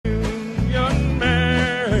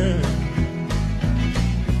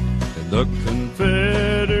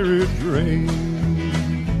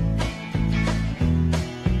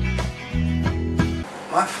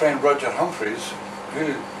friend Roger Humphries,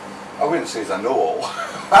 who I wouldn't say he's a know-all.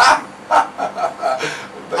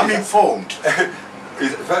 Uninformed.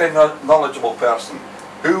 He's a very knowledgeable person.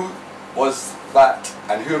 Who was that,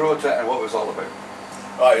 and who wrote it, and what was it all about?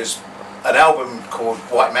 Right, it was an album called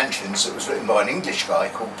White Mansions that was written by an English guy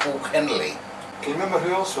called Paul Kennelly. Can you remember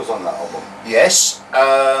who else was on that album? Yes.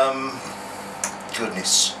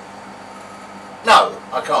 Goodness. No,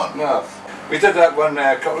 I can't. No. We did that one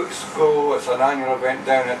a couple of weeks ago. It's an annual event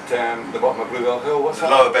down at the bottom of Bluebell Hill. What's that?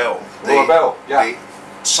 Lower Bell. Lower Bell, yeah. The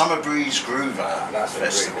Summer Breeze Groover That's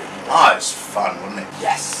Festival. great. Ah, it's fun, wasn't it?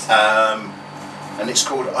 Yes. And it's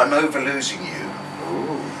called I'm Over Losing You.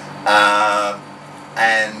 Ooh.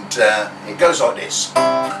 And it goes like this.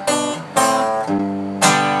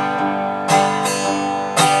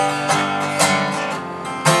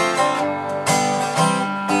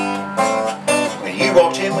 When you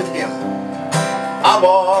walked in with him, I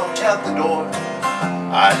walked out the door.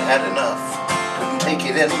 I'd had enough, couldn't take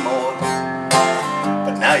it anymore.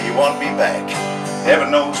 But now you want me back,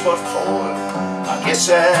 heaven knows what for. I guess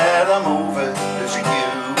that I'm over losing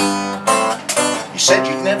you. You said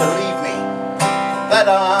you'd never leave me, that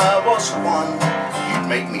I was the one. You'd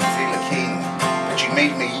make me feel a king, but you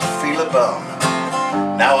made me feel a bum.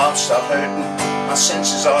 Now I've stopped hurting, my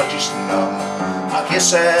senses are just numb. I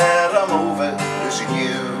guess that I'm over losing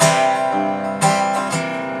you.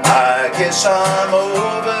 I guess I'm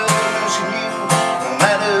over losing you. No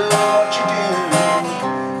matter what you do,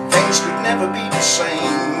 things could never be the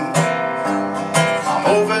same. I'm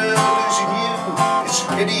over losing you. It's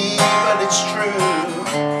a pity, but it's true.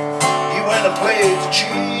 You went and played the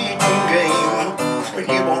cheating game.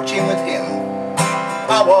 When you walked in with him,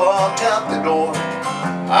 I walked out the door.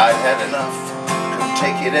 I'd had enough, couldn't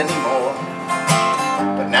take it anymore.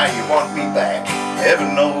 But now you want me back,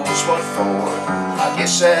 heaven knows what for. I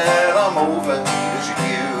guess that I'm over losing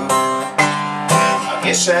you. I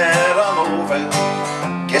guess that I'm over.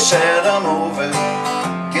 Guess that I'm over.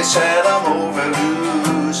 Guess that I'm over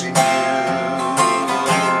losing you.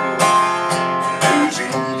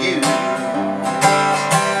 Losing you.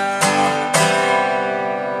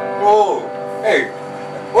 Whoa! Hey,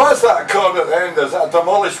 what's that chord at the end? Is that a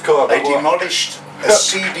demolished chord? They demolished. A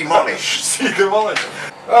C demolished. C demolished.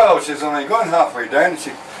 Well, she's only gone halfway down,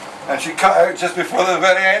 and she cut out just before the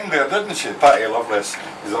very end there, didn't she? Patty Lovelace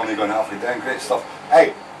is only gone halfway down. Great stuff.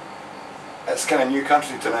 Hey, it's kind of new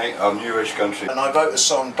country tonight, or newish country. And I wrote a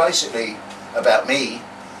song basically about me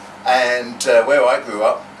and where I grew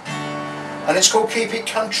up, and it's called Keep It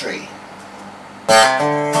Country.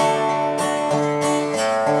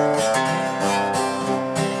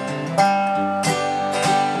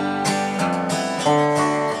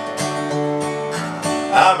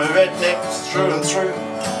 I'm a redneck through and through.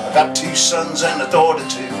 I got 2 sons and a daughter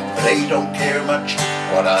too, but they don't care much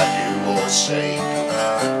what I do or say. I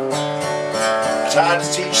try to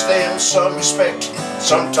teach them some respect.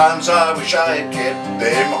 Sometimes I wish I had kept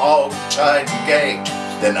them hog tied and gagged.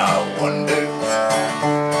 Then I wonder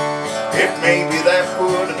if maybe that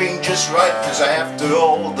would have been just right, 'cause after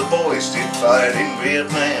all the boys did fight in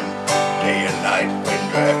Vietnam, day and night when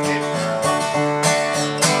drafted.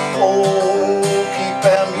 Oh, keep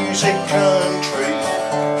our music country.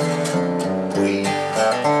 We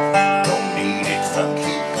don't need it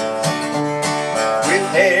funky, with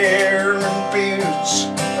hair and beards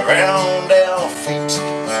around our feet.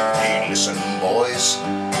 Hey, listen boys,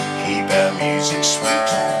 keep our music sweet.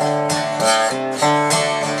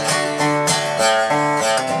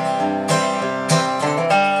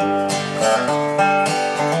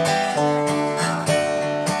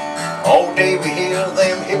 All day we hear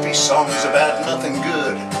them hippie songs about nothing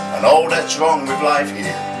good and all that's wrong with life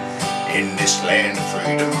here in this land of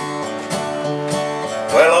freedom.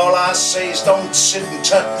 Well, all I say is don't sit and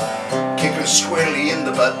tut, kick them squarely in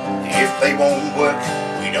the butt. If they won't work,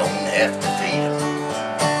 we don't have to feed them.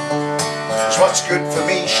 'Cause what's good for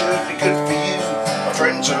me should be good for you. My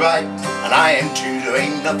friends are right, and I am too. There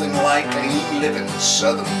ain't nothing like clean living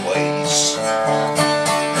southern ways.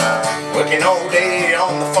 Working all day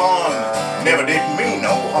on the farm never did me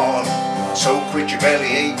no harm. So quit your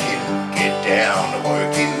belly aching, get down to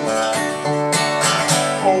working.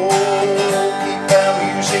 Oh, keep our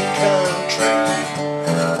music country.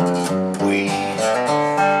 We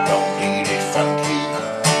don't need it funky,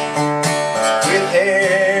 with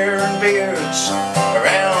hair and beards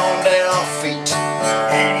around our feet.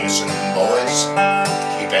 Hey, listen boys,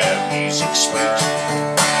 keep our music sweet.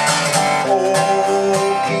 Oh,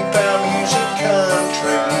 keep our music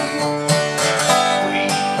country. We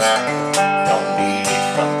don't need it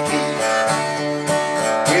funky,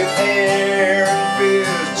 with hair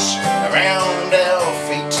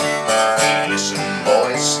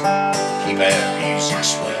keep our music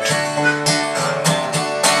sweet.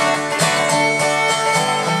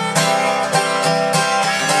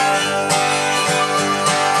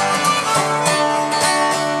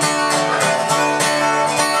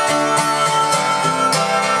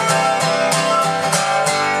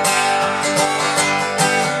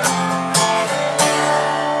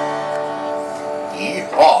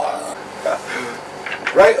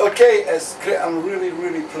 Right, okay, it's great. I'm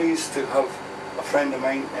really pleased to have a friend of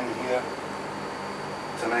mine in here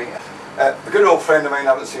tonight. A good old friend of mine I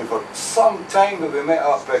haven't seen for some time, but we met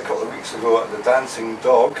up a couple of weeks ago at the Dancing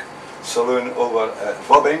Dog Saloon over at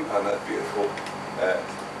Flubbing on that beautiful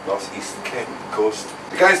northeast Kent coast.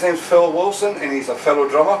 The guy's name's Phil Wilson and he's a fellow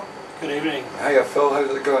drummer. Good evening. Hiya Phil,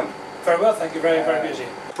 how's it going? Very well, thank you. Very busy.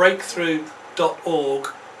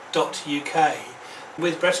 Breaktrough.org.uk.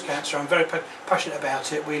 With breast cancer, I'm very passionate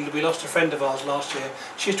about it. We lost a friend of ours last year.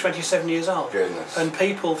 She's 27 years old. Goodness. And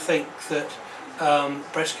people think that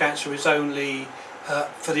breast cancer is only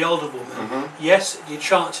for the older woman. Mm-hmm. Yes, your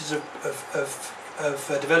chances of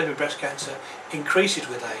developing breast cancer increases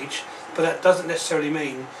with age, but that doesn't necessarily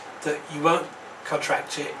mean that you won't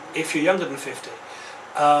contract it if you're younger than 50.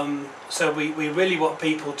 So we really want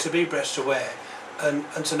people to be breast aware and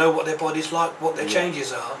to know what their body's like, what their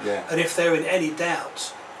changes are, and if they're in any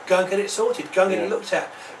doubt, go and get it sorted, go and get it looked at.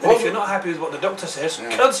 And if you're not happy with what the doctor says,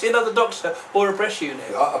 go and see another doctor or a breast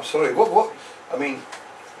unit. Absolutely.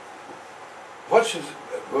 What should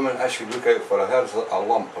women actually look out for? I heard a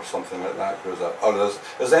lump or something like that, or there's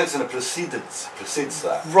anything that precedes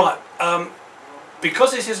that. Right.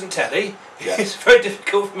 Because this isn't telly, it's very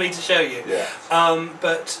difficult for me to show you.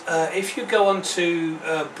 But if you go onto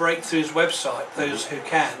Breakthrough's website, those who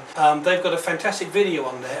can, they've got a fantastic video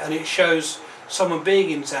on there, and it shows someone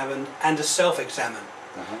being examined and a self-examine.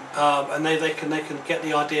 And they can get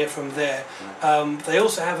the idea from there. They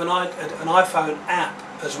also have an iPhone app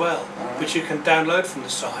as well, which you can download from the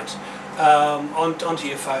site onto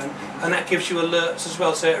your phone, and that gives you alerts as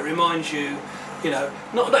well, so it reminds you. You know,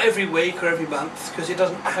 not every week or every month, because it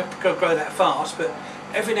doesn't have to grow that fast, but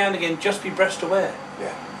every now and again, just be breast aware.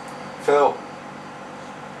 Yeah. Phil,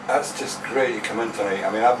 that's just great you come in tonight. I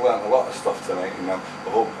mean, I've learnt a lot of stuff tonight, and I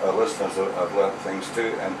hope our listeners have learnt things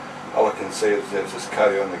too, and all I can say is just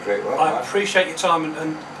carry on the great work. I appreciate your time,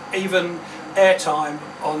 and even airtime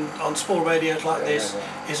on small radios like this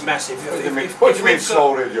is massive. What do you mean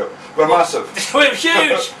small radio? We're massive. We're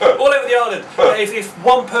huge, all over the island. If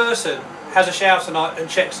one person has a shower tonight and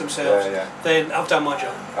checks themselves, then I've done my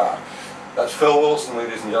job. That's Phil Wilson,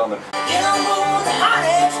 ladies and gentlemen. Get on board, the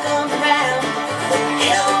hothead's coming round.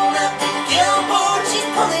 Get on up, get on board, she's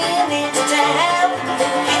pulling into town.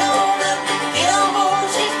 Get on board,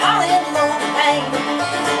 she's hauling low pain.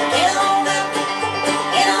 Get on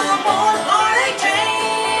board, heartache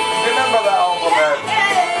train. Remember that album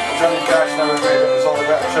Johnny Cash never made? It was all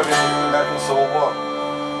about a tribute to the American Civil War.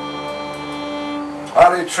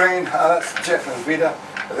 Harry Train, that's Jeff and Vida.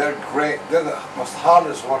 They're great. They're the most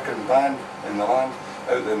hardest working band in the land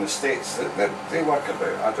out there in the States. They work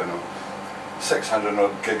about, I don't know, 600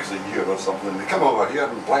 odd gigs a year or something. They come over here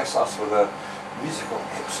and bless us with a musical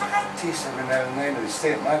expertise every now and then. And they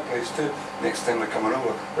stay at my place too. Next time they're coming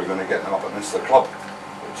over, we're going to get them up at Minster Club,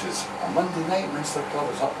 which is a Monday night. Minster Club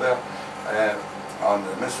is up there on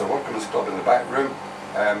the Minster Workmen's Club in the back room.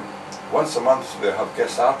 Once a month they have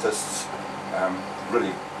guest artists.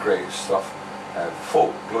 Really great stuff,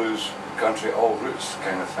 folk, blues, country, all roots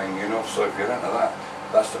kind of thing, you know, so if you're into that,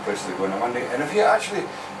 that's the place to go on a Monday. And if you actually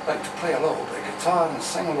like to play a little bit of guitar and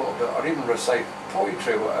sing a little bit, or even recite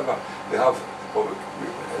poetry or whatever, they have what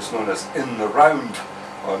is known as In the Round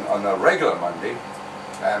on a regular Monday,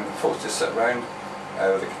 and folks just sit around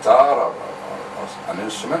with a guitar or an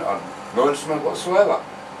instrument, or no instrument whatsoever,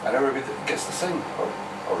 and everybody gets to sing or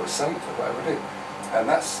recite or whatever they do. And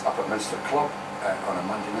that's up at Minster Club on a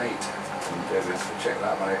Monday night, and we have to check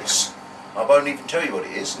that one out. I won't even tell you what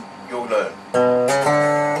it is, and you'll learn.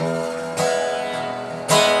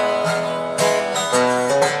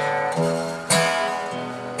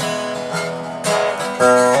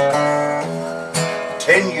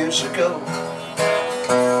 10 years ago,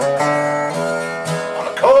 on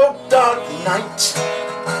a cold dark night,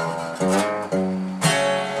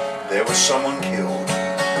 there was someone killed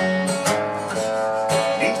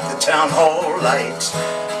town hall lights.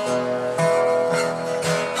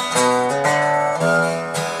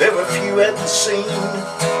 There were few at the scene,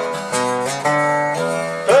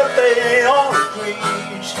 but they all agreed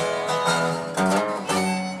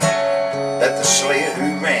that the slayer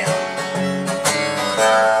who ran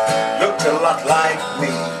looked a lot like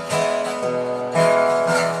me.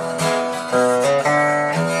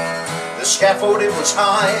 The scaffold, it was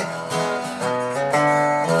high.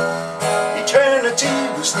 Eternity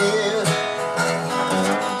was near.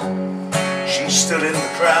 She stood in the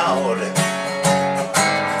crowd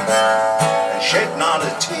and shed not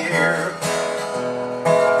a tear.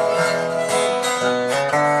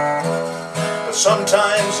 But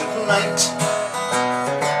sometimes at night,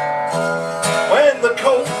 when the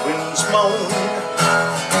cold winds moan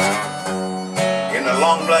in a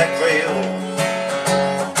long black veil,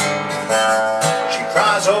 she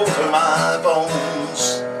cries over my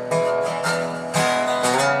bones.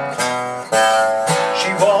 She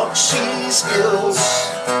walks these hills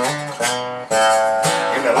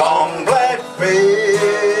in a long black veil.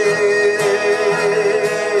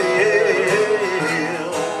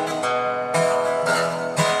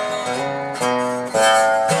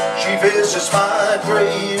 She visits my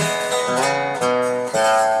grave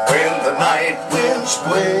when the night winds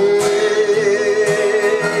wail.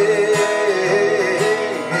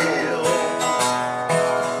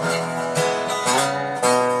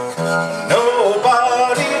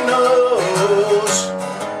 Nobody knows,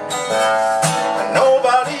 and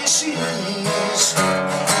nobody sees,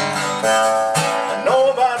 and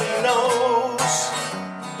nobody knows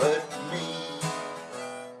but me.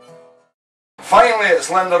 Finally, it's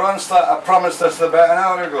Linda Ronstadt. I promised this about an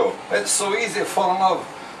hour ago. It's so easy to fall in love.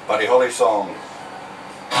 Buddy Holly song.